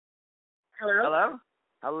Hello? Hello?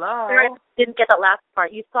 Hello? Sorry, I didn't get that last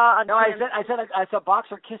part. You saw on No, I said a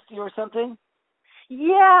boxer kissed you or something?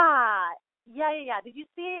 Yeah. Did you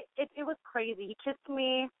see it? It was crazy. He kissed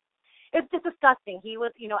me. It's just disgusting. He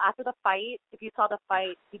was, after the fight, if you saw the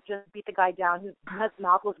fight, he just beat the guy down. His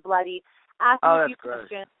mouth was bloody. Asked me a few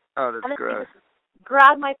questions. Oh, that's and then gross. he just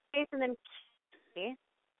grabbed my face and then kissed me.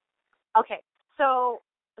 A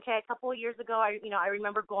couple of years ago, I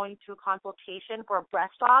remember going to a consultation for a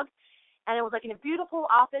breast dog, and it was like in a beautiful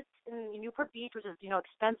office in Newport Beach, which is,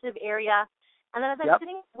 expensive area. And then as I'm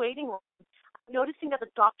sitting in the waiting room, noticing that the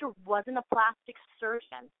doctor wasn't a plastic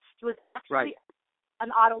surgeon. He was actually an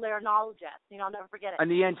otolaryngologist. I'll never forget it. An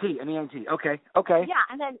ENT. Okay. Yeah,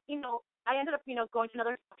 and then, I ended up, going to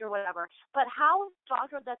another doctor or whatever. But how is a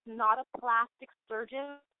doctor that's not a plastic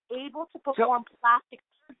surgeon able to perform plastic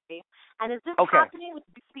surgery? And is this happening with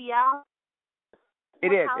BBL?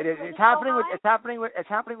 It is. It's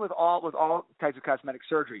happening with all types of cosmetic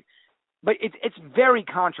surgery. But it's very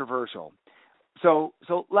controversial. So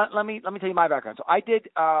let me tell you my background. So I did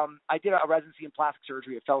a residency in plastic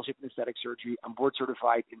surgery, a fellowship in aesthetic surgery. I'm board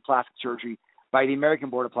certified in plastic surgery by the American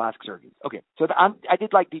Board of Plastic Surgeons. Okay, so I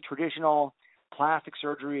did like the traditional plastic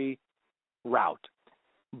surgery route,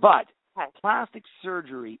 but plastic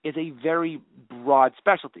surgery is a very broad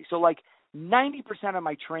specialty. So like 90% of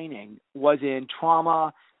my training was in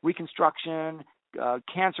trauma, reconstruction,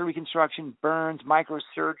 cancer reconstruction, burns,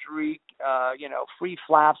 microsurgery, free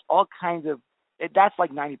flaps, all kinds of. That's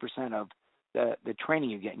like 90% of the training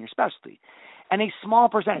you get in your specialty. And a small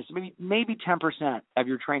percentage, maybe 10% of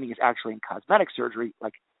your training is actually in cosmetic surgery,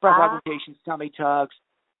 like breast augmentation, tummy tucks,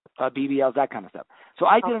 BBLs, that kind of stuff. So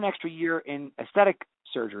I did an extra year in aesthetic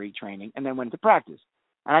surgery training and then went into practice.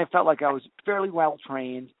 And I felt like I was fairly well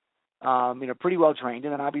trained, pretty well trained.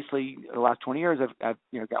 And then obviously the last 20 years I've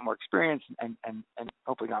got more experience and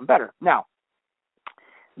hopefully gotten better. Now,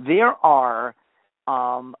 there are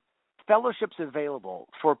fellowships available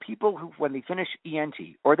for people who, when they finish ENT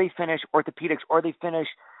or they finish orthopedics or they finish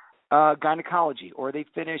gynecology or they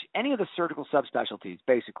finish any of the surgical subspecialties,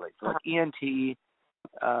 basically, so like ENT,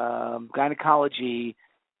 gynecology,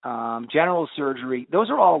 general surgery. Those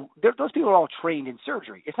people are all trained in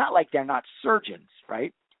surgery. It's not like they're not surgeons,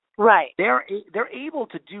 right? Right. They're able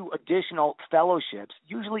to do additional fellowships.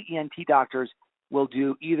 Usually ENT doctors will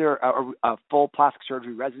do either a full plastic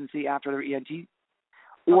surgery residency after their ENT,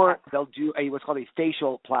 or they'll do what's called a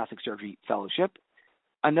facial plastic surgery fellowship,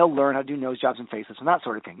 and they'll learn how to do nose jobs and facelifts and that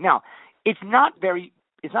sort of thing. Now, it's not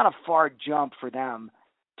a far jump for them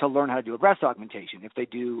to learn how to do a breast augmentation if they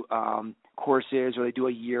do courses or they do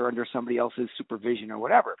a year under somebody else's supervision or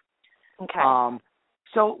whatever. Okay.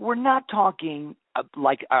 So we're not talking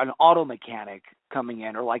like an auto mechanic coming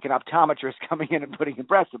in or like an optometrist coming in and putting in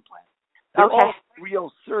breast implants. They're all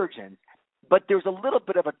real surgeons, but there's a little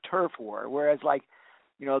bit of a turf war, whereas like,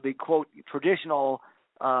 the quote traditional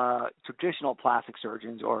plastic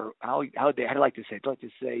surgeons, or how do I like to say? I like to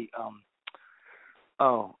say, I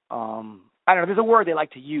don't know. There's a word they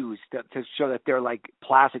like to use to show that they're like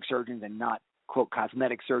plastic surgeons and not quote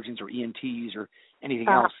cosmetic surgeons or ENTs or anything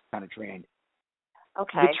else kind of trained.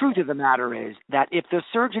 Okay. The truth of the matter is that if the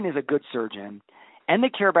surgeon is a good surgeon and they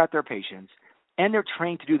care about their patients and they're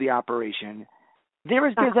trained to do the operation, they're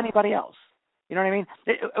as good as anybody else. You know what I mean?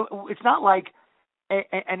 It's not like.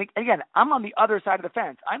 And again, I'm on the other side of the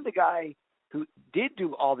fence. I'm the guy who did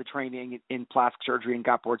do all the training in plastic surgery and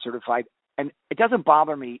got board certified. And it doesn't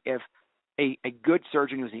bother me if a good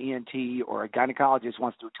surgeon who's an ENT or a gynecologist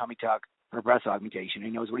wants to do a tummy tuck or a breast augmentation.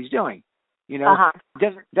 He knows what he's doing. It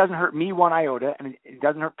doesn't hurt me one iota, and it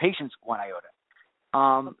doesn't hurt patients one iota.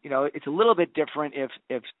 It's a little bit different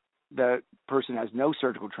if the person has no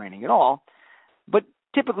surgical training at all, but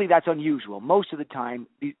typically that's unusual. Most of the time,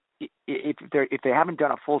 if they haven't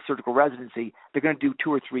done a full surgical residency, they're going to do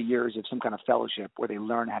 2 or 3 years of some kind of fellowship where they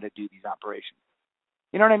learn how to do these operations.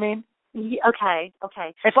 You know what I mean? Yeah, okay.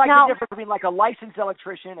 It's like the difference between like a licensed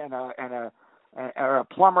electrician and a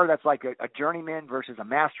plumber that's like a journeyman versus a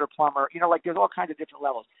master plumber. Like there's all kinds of different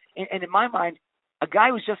levels. And in my mind, a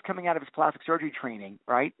guy who's just coming out of his plastic surgery training,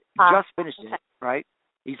 right? Just finished it, right?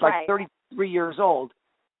 He's like 33 years old.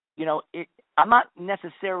 I'm not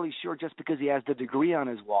necessarily sure just because he has the degree on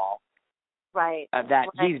his wall, that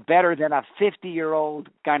he's better than a 50-year-old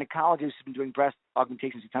gynecologist who's been doing breast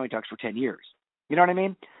augmentations and tummy tucks for 10 years. You know what I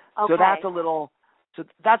mean? Okay. So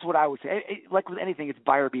that's what I would say. Like with anything, it's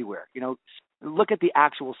buyer beware. Look at the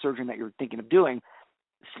actual surgeon that you're thinking of doing.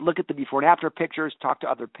 Look at the before and after pictures. Talk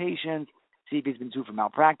to other patients. See if he's been sued for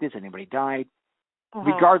malpractice. Anybody died?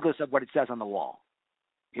 Regardless of what it says on the wall.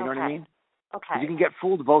 You know what I mean? Okay. You can get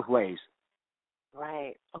fooled both ways.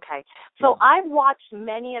 Right. Okay. So I've watched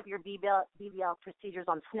many of your BBL procedures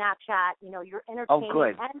on Snapchat. You know, you're entertaining. Oh,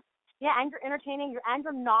 good. And you're entertaining.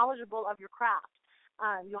 You're knowledgeable of your craft.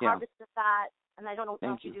 You harvest the fat, and I don't know what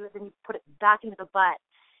else you do. Then you put it back into the butt.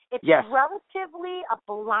 It's relatively a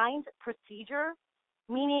blind procedure,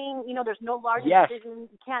 meaning there's no large incision.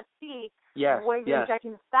 You can't see where you're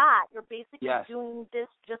injecting the fat. You're basically doing this,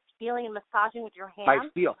 just feeling and massaging with your hands. By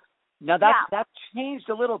feel. Now that's changed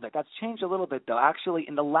a little bit. That's changed a little bit though. Actually,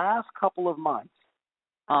 in the last couple of months,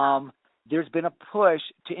 there's been a push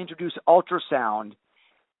to introduce ultrasound,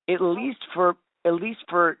 at least for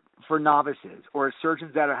novices or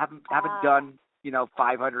surgeons that haven't done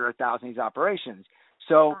 500 or 1,000 of these operations.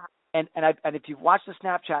 So and if you've watched the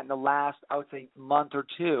Snapchat in the last, I would say, month or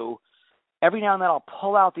two, every now and then I'll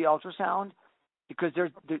pull out the ultrasound, because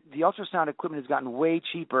the ultrasound equipment has gotten way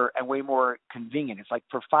cheaper and way more convenient. It's like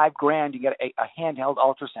for $5,000 you get a handheld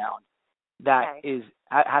ultrasound that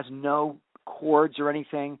has no cords or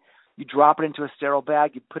anything. You drop it into a sterile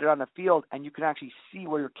bag, you put it on the field, and you can actually see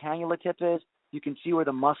where your cannula tip is. You can see where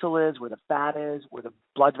the muscle is, where the fat is, where the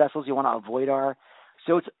blood vessels you want to avoid are.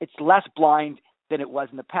 So it's less blind than it was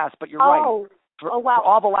in the past. But you're right. For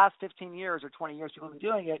all the last 15 years or 20 years people have been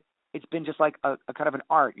doing it, it's been just like a kind of an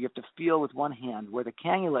art. You have to feel with one hand where the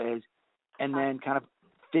cannula is, and then kind of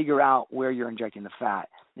figure out where you're injecting the fat.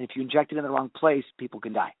 And if you inject it in the wrong place, people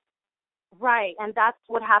can die. Right, and that's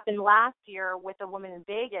what happened last year with a woman in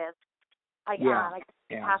Vegas. Passed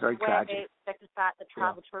very away, tragic. Injected fat that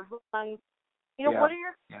traveled to her lungs. What are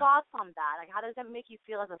your thoughts on that? Like, how does that make you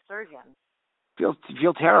feel as a surgeon?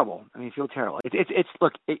 Feel terrible. I mean, feel terrible.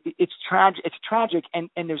 It's tragic. It's tragic, and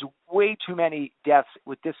there's way too many deaths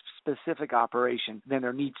with this specific operation than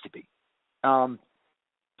there needs to be.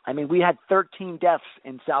 I mean, we had 13 deaths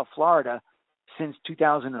in South Florida since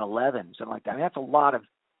 2011, something like that. I mean, that's a lot of.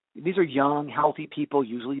 These are young, healthy people,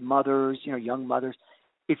 usually mothers, young mothers.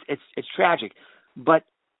 It's tragic, but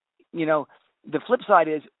the flip side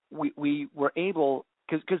is we were able.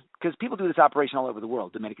 Because people do this operation all over the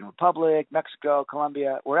world, Dominican Republic, Mexico,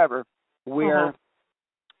 Colombia, wherever, where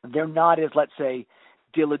they're not as, let's say,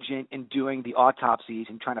 diligent in doing the autopsies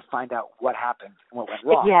and trying to find out what happened and what went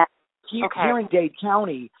wrong. Yeah. Here in Dade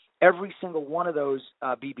County, every single one of those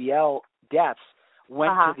BBL deaths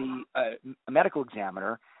went to the medical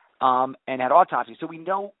examiner and had autopsy. So we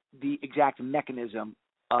know the exact mechanism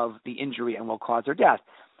of the injury and what caused their death.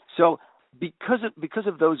 So because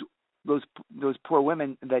of those poor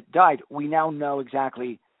women that died, we now know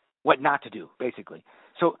exactly what not to do, basically.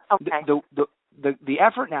 So the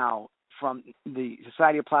effort now from the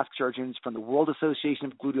Society of Plastic Surgeons, from the World Association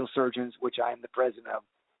of Gluteal Surgeons, which I am the president of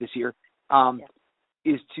this year,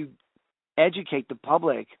 is to educate the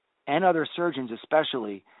public and other surgeons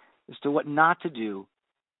especially as to what not to do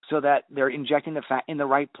so that they're injecting the fat in the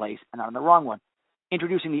right place and not in the wrong one.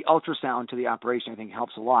 Introducing the ultrasound to the operation, I think,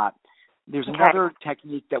 helps a lot. There's another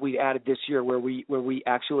technique that we added this year where we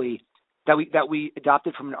actually that we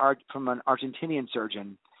adopted from an Argentinian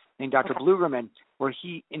surgeon named Dr. Blugerman, where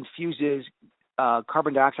he infuses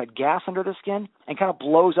carbon dioxide gas under the skin and kind of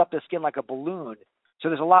blows up the skin like a balloon. So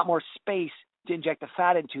there's a lot more space to inject the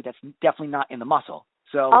fat into that's definitely not in the muscle.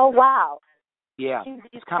 So wow. Yeah,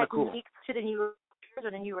 it's kind of cool. To the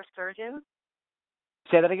newer surgeons?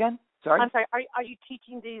 Say that again? Sorry? I'm sorry. Are you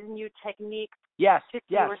teaching these new techniques? Yes.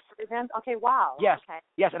 Newer surgeons? Okay, wow. Yes. Okay.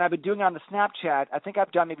 Yes, and I've been doing it on the Snapchat. I think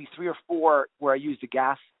I've done maybe 3 or 4 where I use the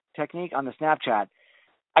gas technique on the Snapchat.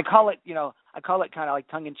 I call it kind of like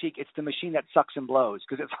tongue in cheek. It's the machine that sucks and blows,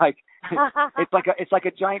 because it's like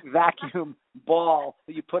a giant vacuum ball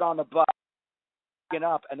that you put on the butt,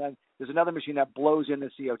 up, and then there's another machine that blows in the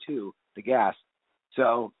CO2, the gas.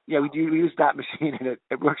 So we use that machine, and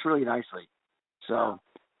it works really nicely. So.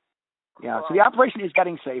 Yeah, so the operation is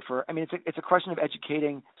getting safer. I mean, it's a question of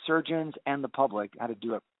educating surgeons and the public how to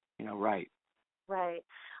do it, right. Right.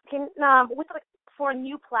 Okay. For a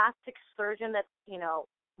new plastic surgeon that's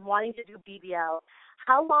wanting to do BBL,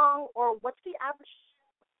 how long or what's the average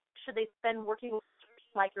should they spend working with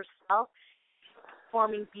surgeons like yourself,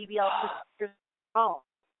 performing BBL procedures?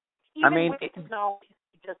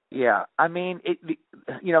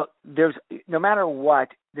 There's no matter what,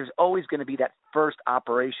 there's always going to be that first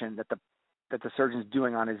operation that the surgeon's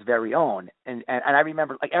doing on his very own. And I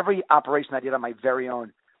remember, like, every operation I did on my very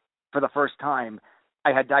own for the first time,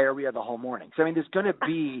 I had diarrhea the whole morning. So I mean, there's going to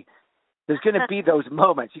be those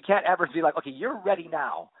moments. You can't ever be like, okay, you're ready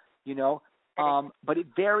now, But it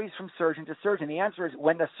varies from surgeon to surgeon. The answer is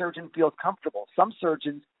when the surgeon feels comfortable. Some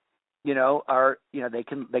surgeons, they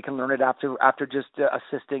can learn it after just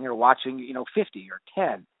assisting or watching, 50 or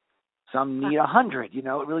 10. Some need 100. You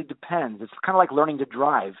know, it really depends. It's kind of like learning to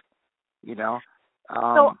drive. You know.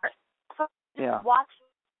 So yeah. Watch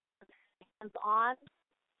hands-on,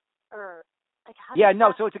 or like how? Yeah,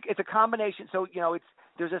 no. So it's a combination. So you know,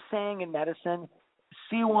 there's a saying in medicine: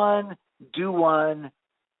 see one, do one,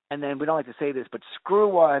 and then we don't like to say this, but screw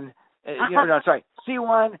one. See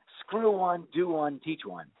one, screw one, do one, teach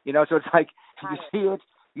one. You know, so it's like you see it,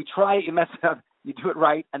 you try it, you mess it up, you do it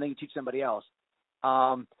right, and then you teach somebody else.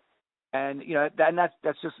 And you know,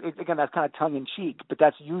 that's just, again, that's kind of tongue in cheek, but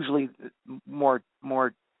that's usually more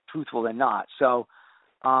truthful than not. So,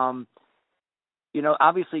 you know,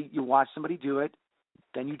 obviously you watch somebody do it,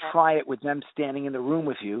 then you try it with them standing in the room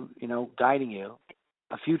with you, you know, guiding you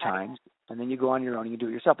a few times, and then you go on your own and you do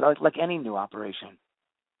it yourself. But like any new operation.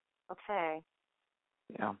 Okay.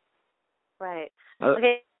 Yeah. Right.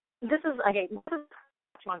 Okay. This is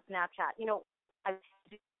on Snapchat. You know,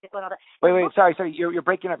 Wait. Sorry. You're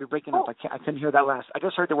breaking up. I couldn't hear that last. I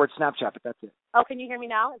just heard the word Snapchat, but that's it. Oh, can you hear me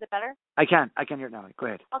now? Is it better? I can hear it now. Go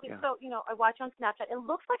ahead. Okay. Yeah. So, you know, I watch on Snapchat. It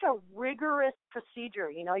looks like a rigorous procedure.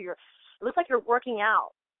 You know, it looks like you're working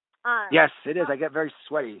out. Yes, it is. I get very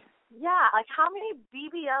sweaty. Yeah. Like, how many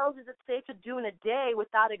BBLs is it safe to do in a day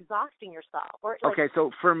without exhausting yourself? Or okay. So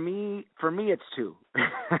for me, it's 2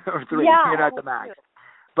 or 3. Yeah, you're not the max.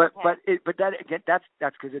 But that's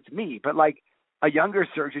because it's me. But like, a younger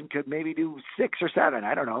surgeon could maybe do 6 or 7.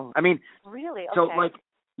 I don't know. I mean, really? Okay. So like,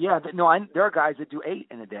 yeah, there are guys that do 8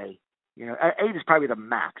 in a day. You know, 8 is probably the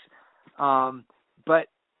max. But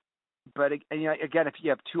you know, again, if you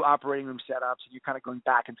have 2 operating room setups and you're kind of going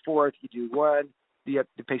back and forth, you do one, the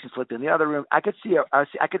patient sleep in the other room. I could see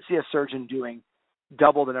a surgeon doing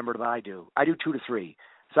double the number that I do. I do 2 to 3,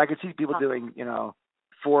 so I could see people doing, you know,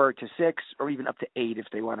 4 to 6 or even up to 8 if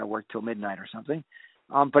they want to work till midnight or something.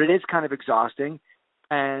 But it is kind of exhausting,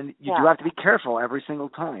 and you do have to be careful every single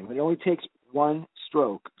time. It only takes one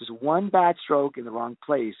stroke. Just one bad stroke in the wrong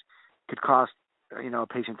place could cost, you know, a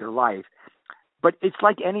patient their life. But it's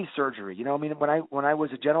like any surgery. You know, I mean, when I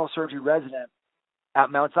was a general surgery resident at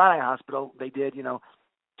Mount Sinai Hospital, they did, you know,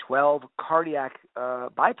 12 cardiac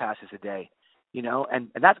bypasses a day. You know, and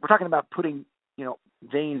that's, we're talking about putting, you know,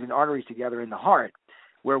 veins and arteries together in the heart,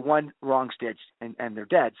 where one wrong stitch and they're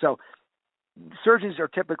dead. So surgeons are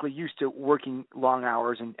typically used to working long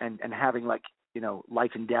hours and having, like, you know,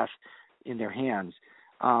 life and death in their hands.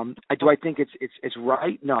 Do I think it's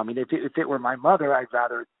right? No. I mean, if it were my mother, I'd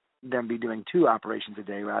rather them be doing 2 operations a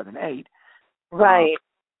day rather than 8. Right.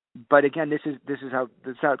 But again, this is how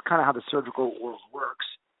kind of how the surgical world works,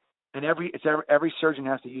 and every surgeon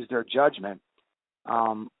has to use their judgment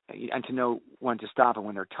and to know when to stop and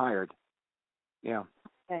when they're tired. Yeah.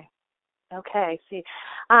 Okay. See.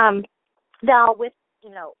 Now, with, you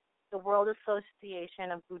know, the World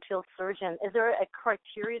Association of Gluteal Surgeons, is there a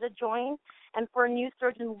criteria to join? And for a new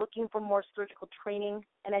surgeon looking for more surgical training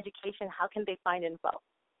and education, how can they find info?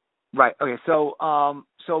 Right. Okay. So,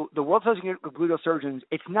 the World Association of Gluteal Surgeons,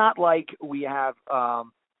 it's not like we have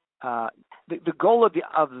the goal of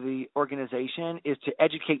the organization is to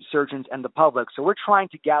educate surgeons and the public. So we're trying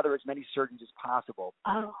to gather as many surgeons as possible.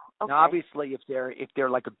 Oh, okay. Now, obviously, if they're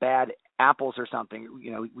like a bad apples or something,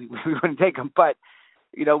 you know, we wouldn't take them. But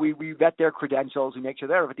you know, we vet their credentials, we make sure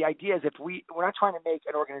they're. But the idea is, we're not trying to make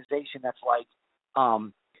an organization that's like,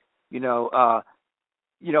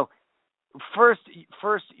 first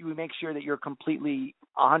you make sure that you're completely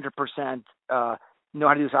 100% know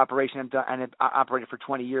how to do this operation and have operated for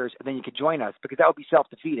 20 years, and then you could join us, because that would be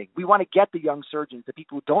self-defeating. We want to get the young surgeons, the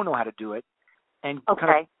people who don't know how to do it, and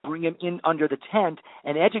kind of bring them in under the tent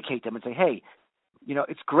and educate them and say, hey, you know,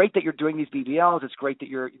 it's great that you're doing these BBLs. It's great that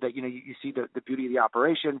you see the beauty of the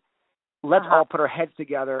operation. Let's all put our heads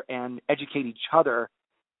together and educate each other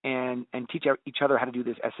and teach each other how to do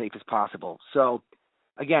this as safe as possible. So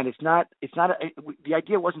again, the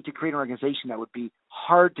idea wasn't to create an organization that would be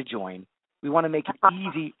hard to join. We want to make it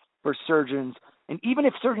easy for surgeons, and even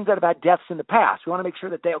if surgeons have had deaths in the past, we want to make sure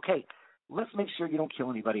that let's make sure you don't kill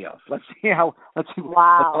anybody else. Let's all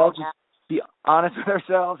just be honest with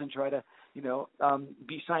ourselves and try to, you know,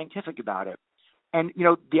 be scientific about it. And, you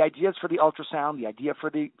know, the ideas for the ultrasound, the idea for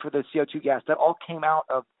the CO2 gas, that all came out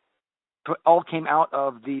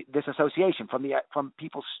of this association, from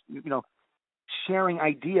people, you know, sharing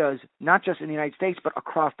ideas, not just in the United States, but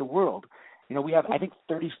across the world. You know, we have, I think,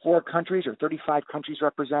 34 countries or 35 countries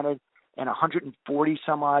represented, and 140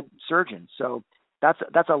 some odd surgeons. So that's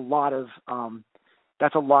a lot of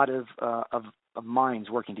minds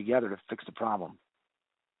working together to fix the problem.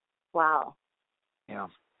 Wow. Yeah.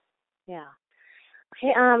 Yeah.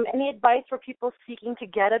 Okay. Any advice for people seeking to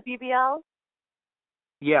get a BBL?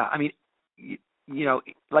 Yeah. I mean,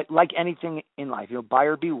 like anything in life,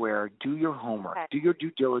 buyer beware. Do your homework. Okay. Do your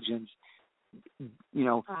due diligence.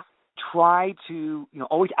 Try to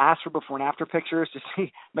always ask for before and after pictures to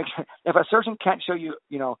see. Make sure if a surgeon can't show you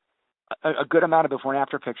a good amount of before and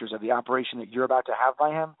after pictures of the operation that you're about to have by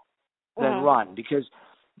him, then run because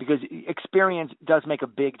experience does make a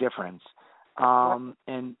big difference.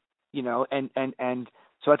 And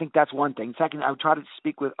so I think that's one thing. Second, I would try to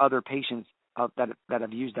speak with other patients that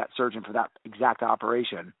have used that surgeon for that exact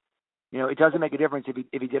operation. It doesn't make a difference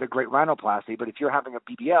if he did a great rhinoplasty, but if you're having a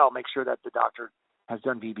BBL, make sure that the doctor has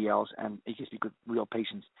done BBLs and you can speak with real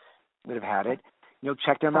patients that have had it.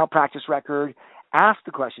 Check their malpractice record. Ask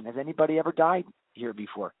the question: has anybody ever died here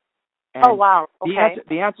before? And oh wow! Okay.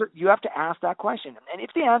 The answer you have to ask that question, and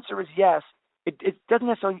if the answer is yes, it doesn't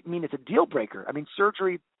necessarily mean it's a deal breaker. I mean,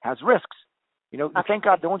 surgery has risks. Thank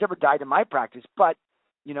God no one's ever died in my practice, but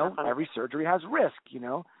every surgery has risk.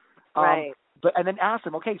 Right. But and then ask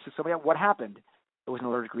them, okay, so what happened? It was an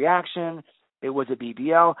allergic reaction. It was a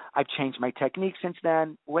BBL. I've changed my technique since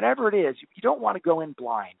then. Whatever it is, you don't want to go in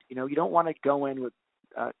blind. You don't want to go in with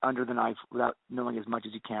under the knife without knowing as much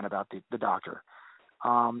as you can about the doctor.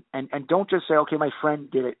 And don't just say, okay, my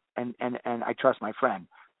friend did it, and I trust my friend.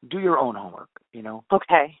 Do your own homework.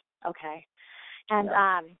 Okay. And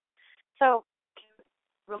so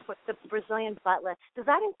real quick, the Brazilian butt lift, does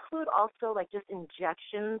that include also like just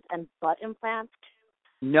injections and butt implants?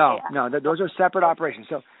 No, those are separate operations.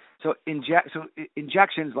 So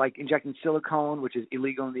injections like injecting silicone, which is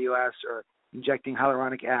illegal in the U.S., or injecting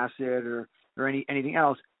hyaluronic acid or anything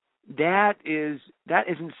else, that is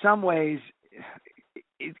in some ways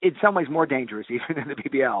more dangerous even than the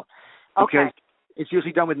BBL. Because it's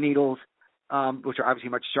usually done with needles, which are obviously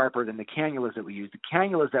much sharper than the cannulas that we use. The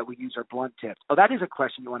cannulas that we use are blunt tipped. Oh, that is a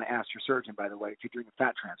question you want to ask your surgeon, by the way, if you're doing a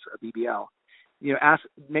fat transfer, a BBL.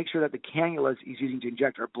 Make sure that the cannulas he's using to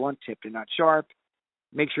inject are blunt tipped and not sharp.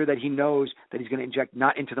 Make sure that he knows that he's going to inject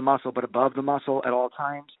not into the muscle but above the muscle at all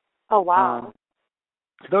times. Oh, wow.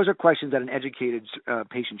 So those are questions that an educated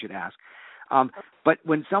patient should ask. But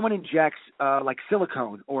when someone injects like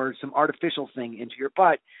silicone or some artificial thing into your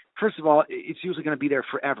butt, first of all, it's usually going to be there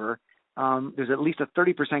forever. There's at least a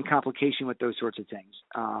 30% complication with those sorts of things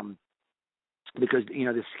because,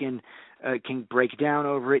 the skin can break down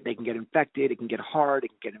over it. They can get infected. It can get hard. It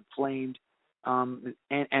can get inflamed.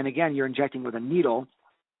 And again, you're injecting with a needle.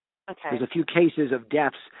 Okay. There's a few cases of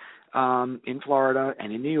deaths in Florida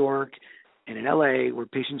and in New York and in LA where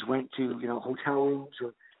patients went to, hotel rooms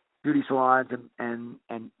or beauty salons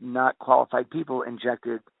and not qualified people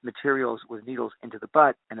injected materials with needles into the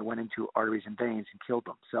butt, and it went into arteries and veins and killed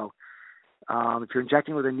them. So if you're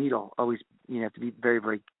injecting with a needle, always you have to be very,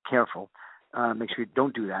 very careful. Make sure you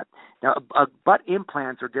don't do that. Now, butt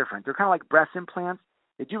implants are different. They're kind of like breast implants.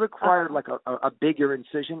 They do require like a bigger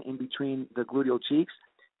incision in between the gluteal cheeks.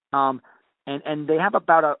 And they have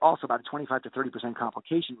also about a 25 to 30%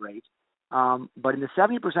 complication rate. But in the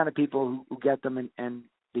 70% of people who get them and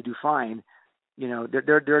they do fine,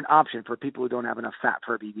 they're an option for people who don't have enough fat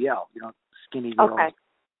for a BBL, skinny girls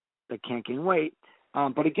that can't gain weight.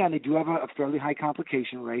 But again, they do have a fairly high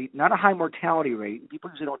complication rate, not a high mortality rate. People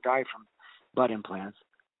usually don't die from butt implants,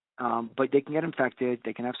 but they can get infected.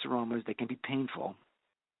 They can have seromas. They can be painful.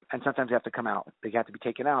 And sometimes they have to come out. They have to be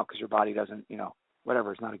taken out because your body doesn't,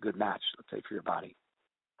 whatever is not a good match, let's say, for your body.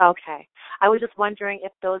 Okay. I was just wondering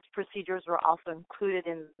if those procedures were also included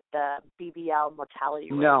in the BBL mortality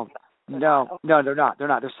rate. No, they're not.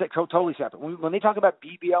 They're totally separate. When they talk about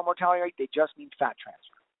BBL mortality rate, they just mean fat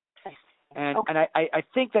transfer. And I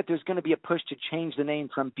think that there's going to be a push to change the name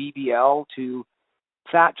from BBL to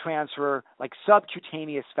fat transfer, like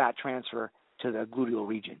subcutaneous fat transfer to the gluteal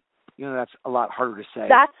region. That's a lot harder to say.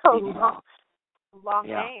 That's a long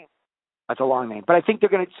name. That's a long name. But I think they're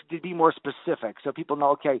going to be more specific so people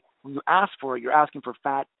know, okay, when you ask for it, you're asking for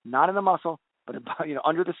fat, not in the muscle, but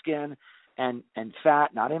under the skin, and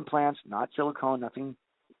fat, not implants, not silicone, nothing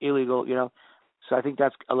illegal, So I think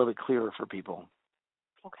that's a little bit clearer for people.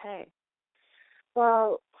 Okay.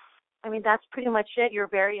 Well, that's pretty much it. You're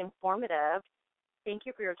very informative. Thank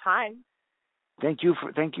you for your time. Thank you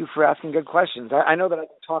for asking good questions. I know that I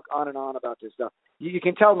can talk on and on about this stuff. You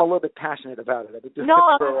can tell I'm a little bit passionate about it.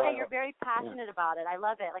 You're very passionate about it. I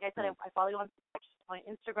love it. Like I said, I follow you on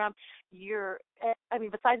Instagram.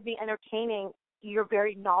 Besides being entertaining, you're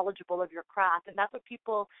very knowledgeable of your craft, and that's what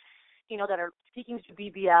people, that are seeking to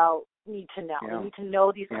BBL need to know. They need to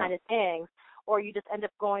know these kind of things, or you just end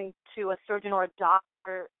up going to a surgeon or a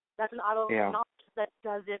doctor that's an autoendocrinologist that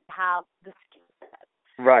doesn't have the skill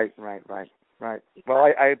set. Right.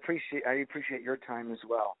 Well, I appreciate your time as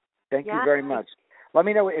well. Thank you very much. let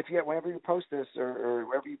me know if whenever you post this or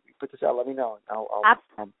wherever you put this out. Let me know. I'll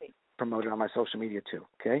Absolutely. promote it on my social media too.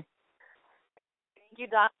 Okay. Thank you,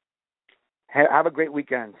 Doc. Have a great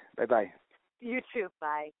weekend. Bye bye. You too.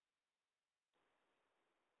 Bye.